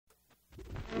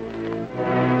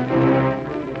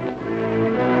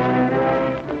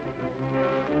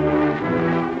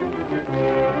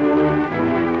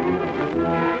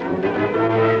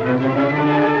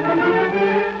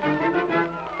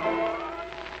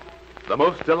the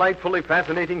most delightfully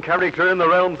fascinating character in the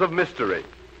realms of mystery,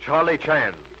 Charlie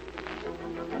Chan.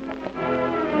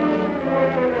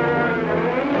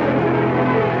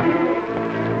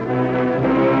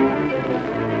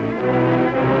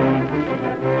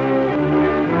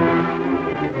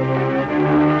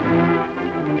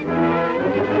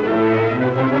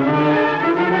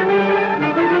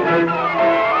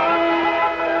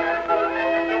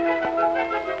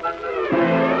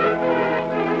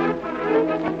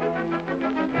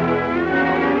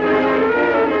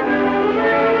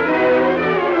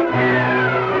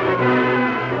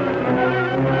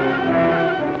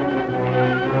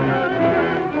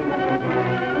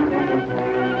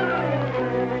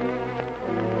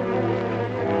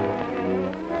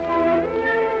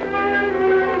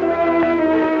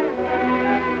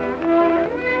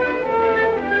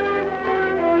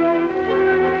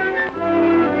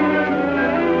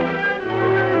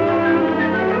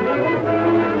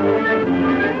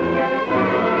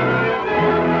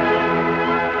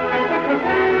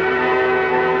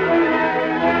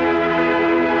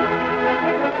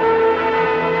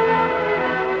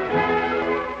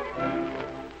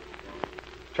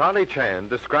 Charlie Chan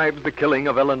describes the killing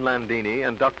of Ellen Landini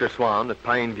and Dr. Swan at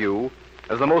Pine View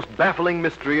as the most baffling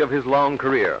mystery of his long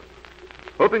career.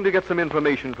 Hoping to get some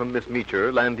information from Miss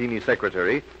Meacher, Landini's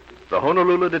secretary, the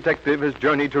Honolulu detective has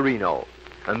journeyed to Reno,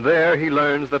 and there he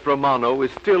learns that Romano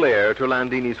is still heir to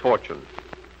Landini's fortune.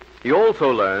 He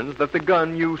also learns that the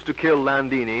gun used to kill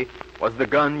Landini was the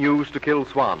gun used to kill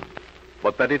Swan,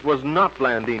 but that it was not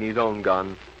Landini's own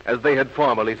gun, as they had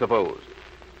formerly supposed.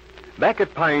 Back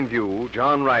at Pine View,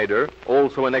 John Ryder,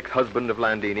 also an ex-husband of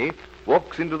Landini,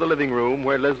 walks into the living room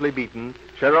where Leslie Beaton,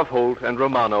 Sheriff Holt, and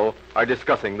Romano are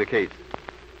discussing the case.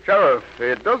 Sheriff,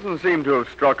 it doesn't seem to have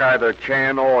struck either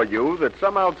Chan or you that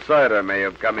some outsider may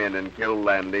have come in and killed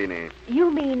Landini.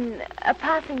 You mean a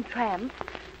passing tramp,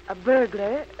 a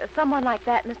burglar, someone like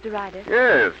that, Mr. Ryder?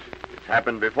 Yes. It's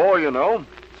happened before, you know.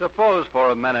 Suppose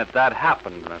for a minute that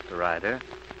happened, Mr. Ryder.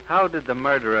 How did the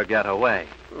murderer get away?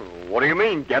 What do you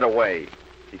mean, get away?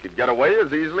 He could get away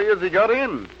as easily as he got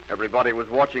in. Everybody was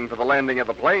watching for the landing of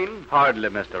the plane. Hardly,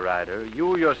 Mr. Ryder.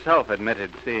 You yourself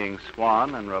admitted seeing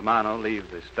Swan and Romano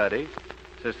leave the study.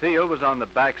 Cecile was on the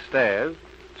back stairs,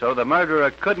 so the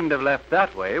murderer couldn't have left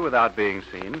that way without being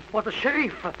seen. But the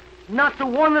sheriff, not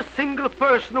one single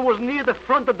person was near the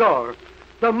front door.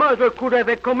 The murderer could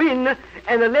have come in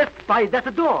and left by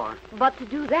that door. But to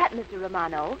do that, Mr.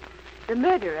 Romano, the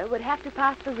murderer would have to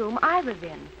pass the room I was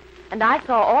in. And I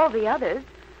saw all the others.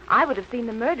 I would have seen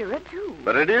the murderer, too.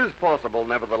 But it is possible,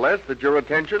 nevertheless, that your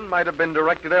attention might have been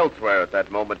directed elsewhere at that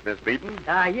moment, Miss Beaton.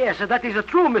 Yes, that is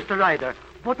true, Mr. Ryder.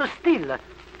 But still,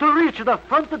 to reach the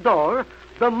front door,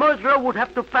 the murderer would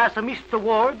have to pass Mr.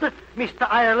 Ward, Mr.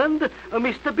 Ireland,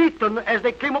 Mr. Beaton as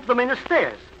they came up the main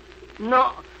stairs.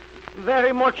 No,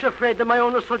 very much afraid that my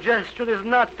own suggestion is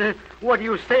not, what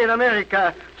you say in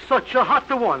America, such a hot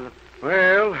one.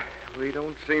 Well, we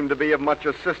don't seem to be of much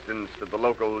assistance to the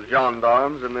local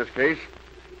gendarmes in this case.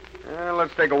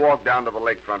 Let's take a walk down to the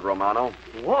lakefront, Romano.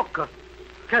 Walk?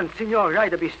 Can Signor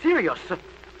Ryder be serious?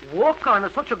 Walk on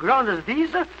such a ground as these?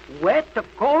 Wet,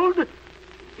 cold?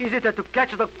 Is it to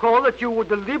catch the cold that you would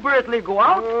deliberately go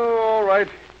out? Oh, all right.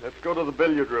 Let's go to the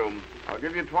billiard room. I'll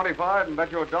give you 25 and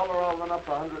bet you $1 I'll run up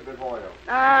to 100 before you.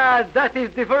 That is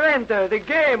different. The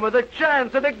game, the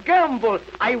chance, the gamble.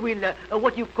 I will,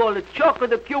 what you call, chalk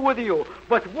the cue with you.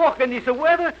 But walk in this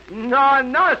weather?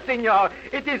 No, senor.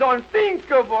 It is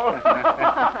unthinkable.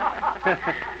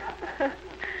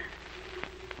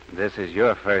 This is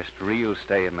your first real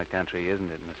stay in the country,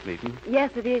 isn't it, Miss Beaton?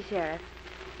 Yes, it is, Sheriff.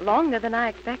 Longer than I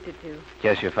expected to.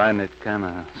 Guess you find it kind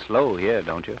of slow here,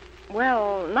 don't you?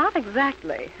 Well, not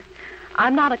exactly.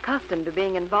 I'm not accustomed to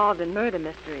being involved in murder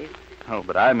mysteries. Oh,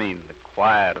 but I mean the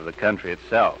quiet of the country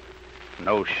itself.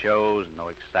 No shows, no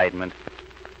excitement.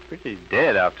 Pretty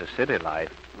dead after city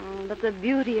life. But the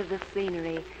beauty of the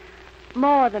scenery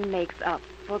more than makes up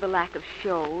for the lack of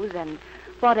shows and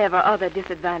whatever other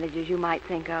disadvantages you might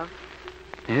think of.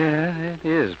 Yeah, it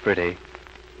is pretty.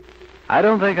 I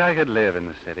don't think I could live in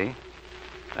the city.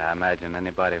 I imagine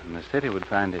anybody from the city would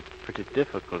find it pretty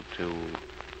difficult to,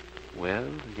 well,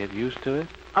 get used to it.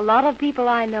 A lot of people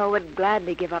I know would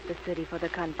gladly give up the city for the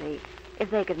country if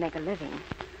they could make a living.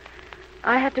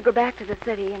 I have to go back to the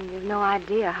city, and you've no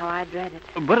idea how I dread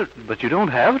it. But you don't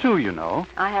have to, you know.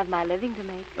 I have my living to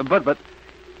make. But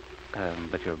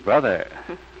your brother...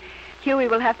 Huey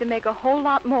will have to make a whole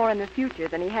lot more in the future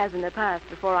than he has in the past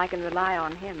before I can rely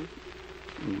on him.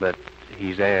 But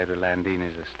he's heir to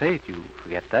Landini's estate. You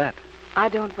forget that. I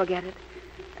don't forget it.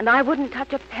 And I wouldn't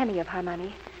touch a penny of her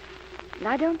money. And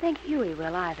I don't think Huey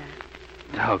will either.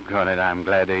 Doggone it, I'm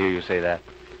glad to hear you say that.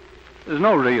 There's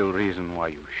no real reason why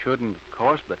you shouldn't, of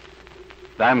course, but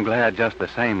I'm glad just the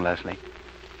same, Leslie.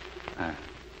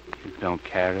 You don't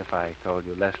care if I call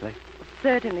you Leslie?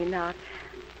 Certainly not.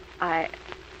 I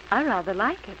rather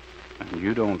like it.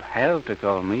 You don't have to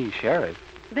call me Sheriff.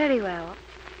 Very well,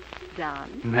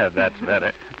 John. No, that's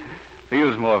better.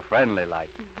 Feels more friendly-like.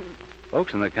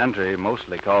 Folks in the country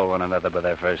mostly call one another by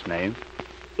their first names.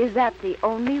 Is that the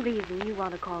only reason you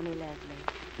want to call me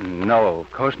Leslie? No,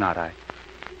 of course not. I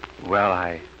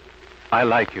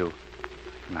like you.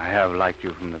 And I have liked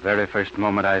you from the very first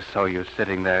moment I saw you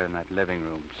sitting there in that living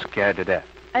room, scared to death.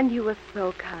 And you were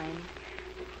so kind.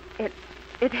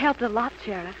 It helped a lot,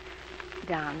 Sheriff.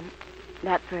 John,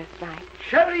 that first night.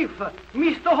 Sheriff,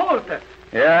 Mr. Holt.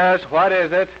 Yes, what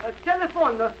is it?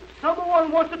 Telephone.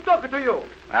 Someone wants to talk to you.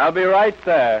 I'll be right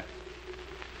there.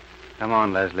 Come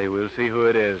on, Leslie. We'll see who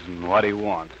it is and what he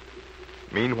wants.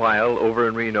 Meanwhile, over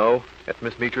in Reno, at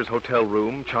Miss Meecher's hotel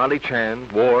room, Charlie Chan,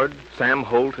 Ward, Sam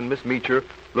Holt, and Miss Meecher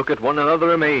look at one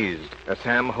another amazed as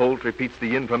Sam Holt repeats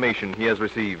the information he has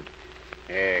received.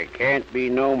 There can't be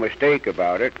no mistake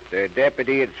about it. The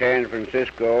deputy at San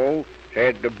Francisco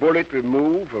said the bullet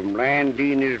removed from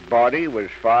Landini's body was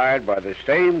fired by the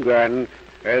same gun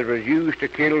as was used to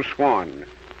kill Swan,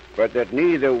 but that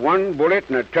neither one bullet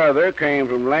nor t'other came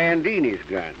from Landini's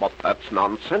gun. But that's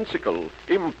nonsensical.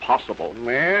 Impossible.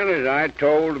 Well, as I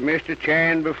told Mr.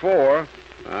 Chan before,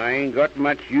 I ain't got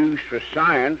much use for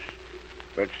science,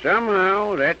 but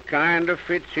somehow that kind of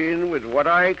fits in with what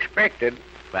I expected.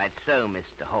 Right so,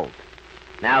 Mr. Holt.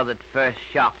 Now that first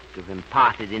shock of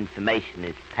imparted information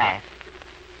is past,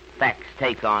 facts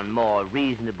take on more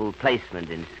reasonable placement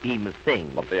in the scheme of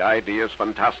things. But the idea is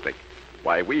fantastic.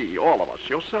 Why, we, all of us,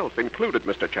 yourself included,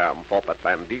 Mr. Cham, thought that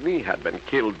Landini had been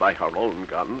killed by her own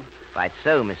gun. Right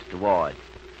so, Mr. Ward,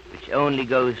 which only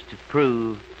goes to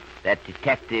prove that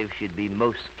detectives should be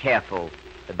most careful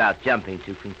about jumping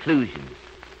to conclusions,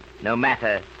 no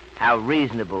matter how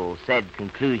reasonable said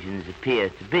conclusions appear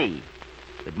to be.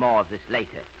 But more of this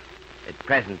later. At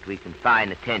present, we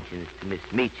confine attentions to Miss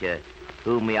Meecher,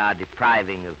 whom we are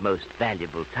depriving of most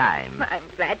valuable time. I'm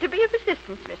glad to be of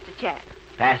assistance, Mr. Chan.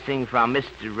 Passing from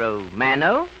Mr.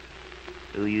 Romano,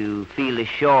 who you feel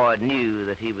assured knew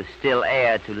that he was still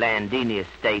heir to Landini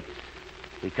estates,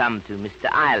 we come to Mr.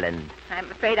 Ireland.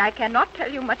 I'm afraid I cannot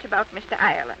tell you much about Mr.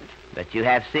 Ireland. But you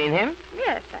have seen him?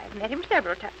 Yes, I've met him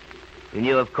several times. You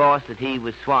knew, of course, that he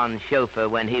was Swan's chauffeur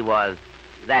when he was,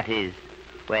 that is,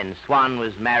 when Swan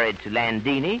was married to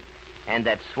Landini, and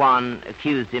that Swan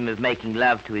accused him of making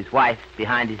love to his wife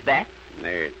behind his back?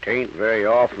 It ain't very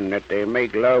often that they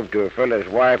make love to a fellow's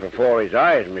wife before his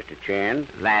eyes, Mr. Chan.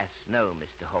 Alas, no,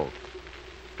 Mr. Holt.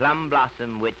 Plum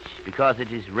blossom, which, because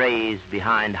it is raised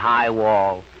behind high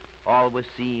wall, always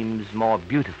seems more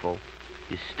beautiful,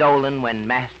 is stolen when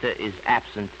master is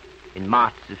absent in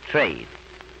marts of trade.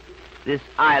 This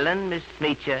Ireland, Miss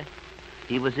Meecher,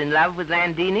 he was in love with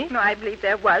Landini? No, I believe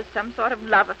there was some sort of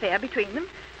love affair between them.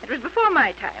 It was before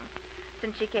my time.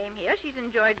 Since she came here, she's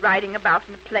enjoyed riding about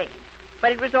in the plains.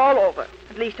 But it was all over,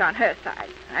 at least on her side.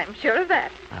 I'm sure of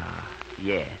that. Ah,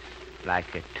 yes,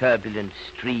 like a turbulent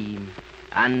stream,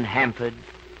 unhampered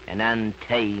and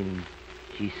untamed,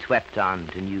 she swept on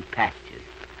to new pastures.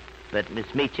 But, Miss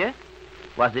Meecher,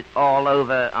 was it all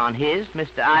over on his,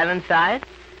 Mr. Ireland's side?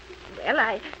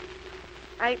 Well,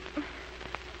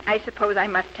 I suppose I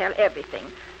must tell everything.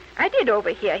 I did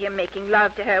overhear him making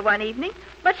love to her one evening,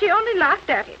 but she only laughed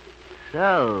at him.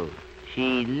 So,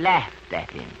 she laughed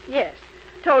at him? Yes,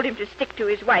 told him to stick to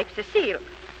his wife, Cecile.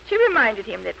 She reminded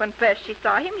him that when first she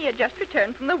saw him, he had just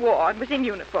returned from the war and was in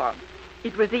uniform.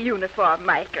 It was the uniform,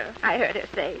 Michael, I heard her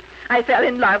say. I fell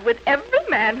in love with every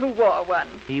man who wore one.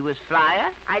 He was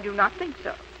flyer? I do not think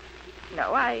so.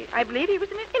 No, I believe he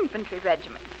was in an infantry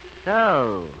regiment.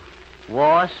 So,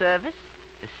 war service?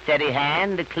 A steady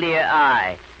hand, a clear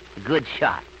eye, a good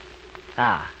shot.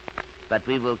 Ah, but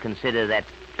we will consider that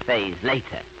phase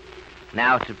later.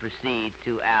 Now to proceed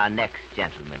to our next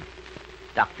gentleman,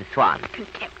 Dr. Swan.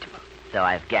 Contemptible. So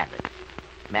I've gathered.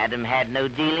 Madam had no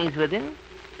dealings with him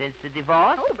since the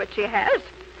divorce? Oh, but she has.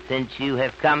 Since you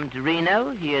have come to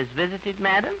Reno, he has visited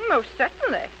Madam? Most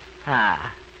certainly.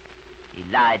 Ah, he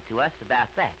lied to us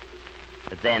about that.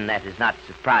 But then that is not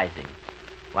surprising.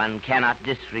 One cannot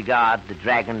disregard the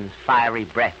dragon's fiery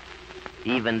breath,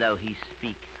 even though he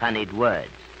speak honeyed words.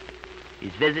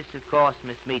 His visits, of course,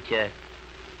 Miss Meecher,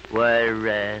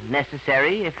 were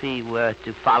necessary if he were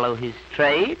to follow his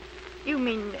trade. You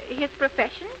mean his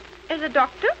profession as a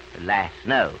doctor? Alas,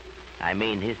 no. I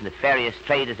mean his nefarious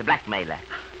trade as a blackmailer.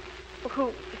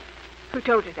 Who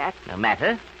told you that? No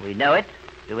matter. We know it.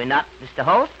 Do we not, Mr.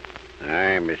 Holt?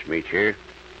 Aye, Miss Meacher.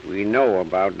 We know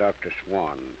about Dr.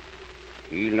 Swan.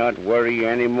 He'll not worry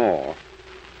any more.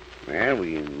 Well,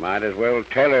 we might as well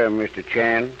tell her, Mr.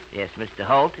 Chan. Yes, Mr.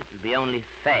 Holt, it would be only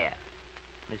fair.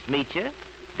 Miss Meacher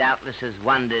doubtless has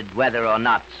wondered whether or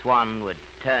not Swan would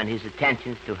turn his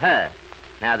attentions to her,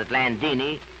 now that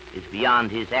Landini is beyond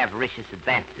his avaricious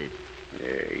advances.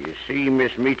 You see,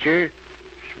 Miss Meacher,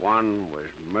 Swan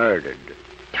was murdered.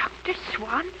 Dr.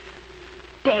 Swan?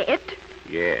 Dead?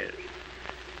 Yes.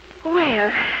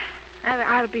 Well,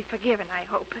 I'll be forgiven, I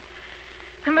hope.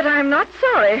 But I'm not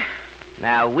sorry.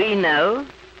 Now, we know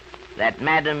that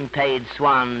Madam paid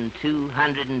Swan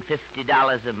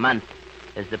 $250 a month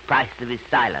as the price of his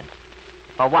silence.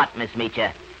 For what, Miss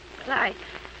Meacher? But I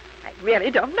really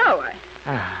don't know.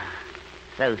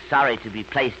 So sorry to be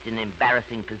placed in an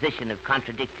embarrassing position of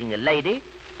contradicting a lady,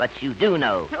 but you do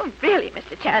know. Oh, really,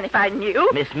 Mr. Chan, if I knew.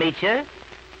 Miss Meacher,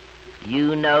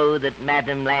 you know that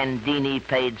Madam Landini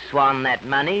paid Swan that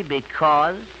money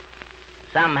because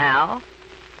somehow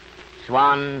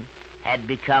Swan had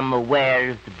become aware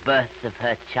of the birth of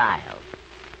her child.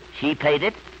 She paid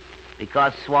it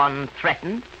because Swan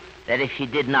threatened that if she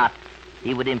did not,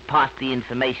 he would impart the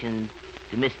information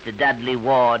to Mr. Dudley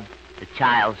Ward, the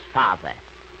child's father.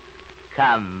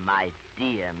 Come, my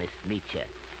dear Miss Meacher.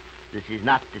 This is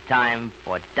not the time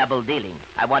for double dealing.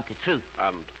 I want the truth.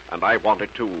 And I want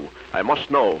it too. I must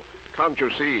know. Can't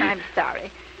you see? I'm sorry.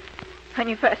 When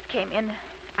you first came in,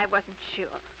 I wasn't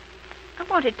sure. I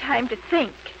wanted time to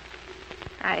think.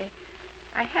 I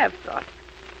have thought.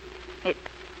 It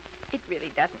really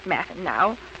doesn't matter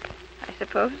now, I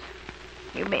suppose.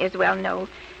 You may as well know.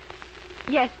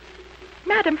 Yes,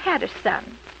 Madam had a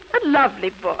son. A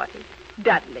lovely boy.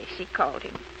 Dudley, she called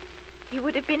him. He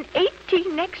would have been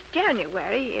 18 next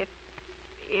January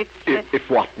If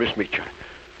what, Miss Meacher?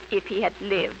 if he had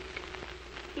lived.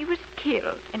 He was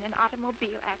killed in an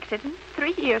automobile accident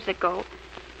 3 years ago.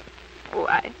 Oh,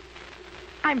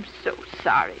 I'm so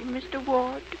sorry, Mr.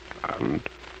 Ward.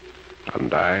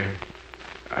 And I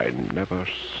never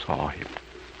saw him.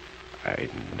 I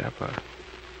never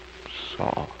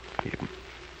saw him.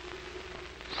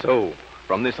 So,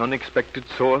 from this unexpected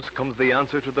source comes the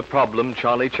answer to the problem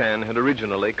Charlie Chan had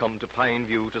originally come to Pine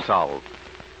View to solve.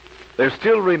 There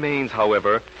still remains,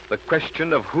 however, the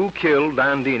question of who killed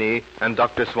Landini and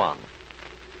Dr. Swan.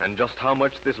 And just how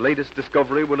much this latest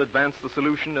discovery will advance the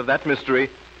solution of that mystery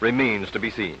remains to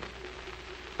be seen.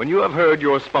 When you have heard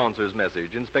your sponsor's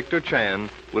message, Inspector Chan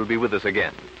will be with us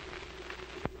again.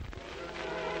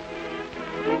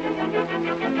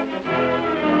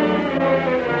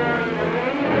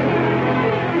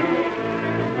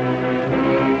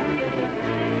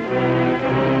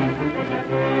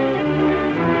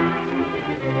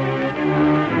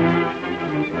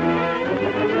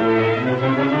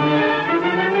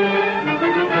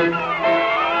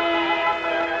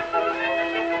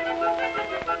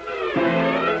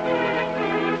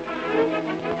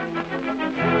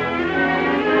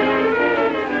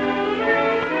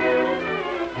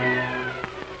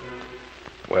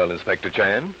 Well, Inspector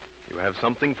Chan, you have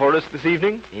something for us this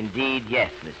evening? Indeed,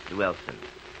 yes, Mr. Wilson.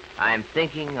 I am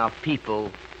thinking of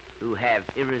people who have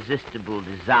irresistible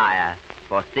desire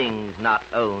for things not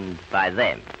owned by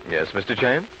them. Yes, Mr.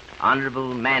 Chan?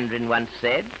 Honorable Mandarin once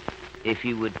said, if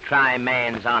you would try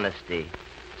man's honesty,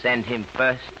 send him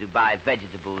first to buy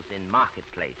vegetables in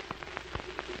marketplace.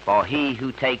 For he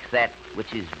who takes that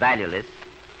which is valueless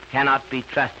cannot be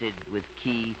trusted with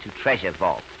key to treasure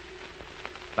vault.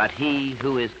 But he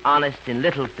who is honest in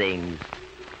little things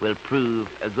will prove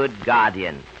a good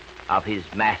guardian of his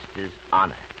master's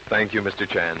honor. Thank you, Mr.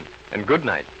 Chan, and good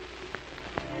night.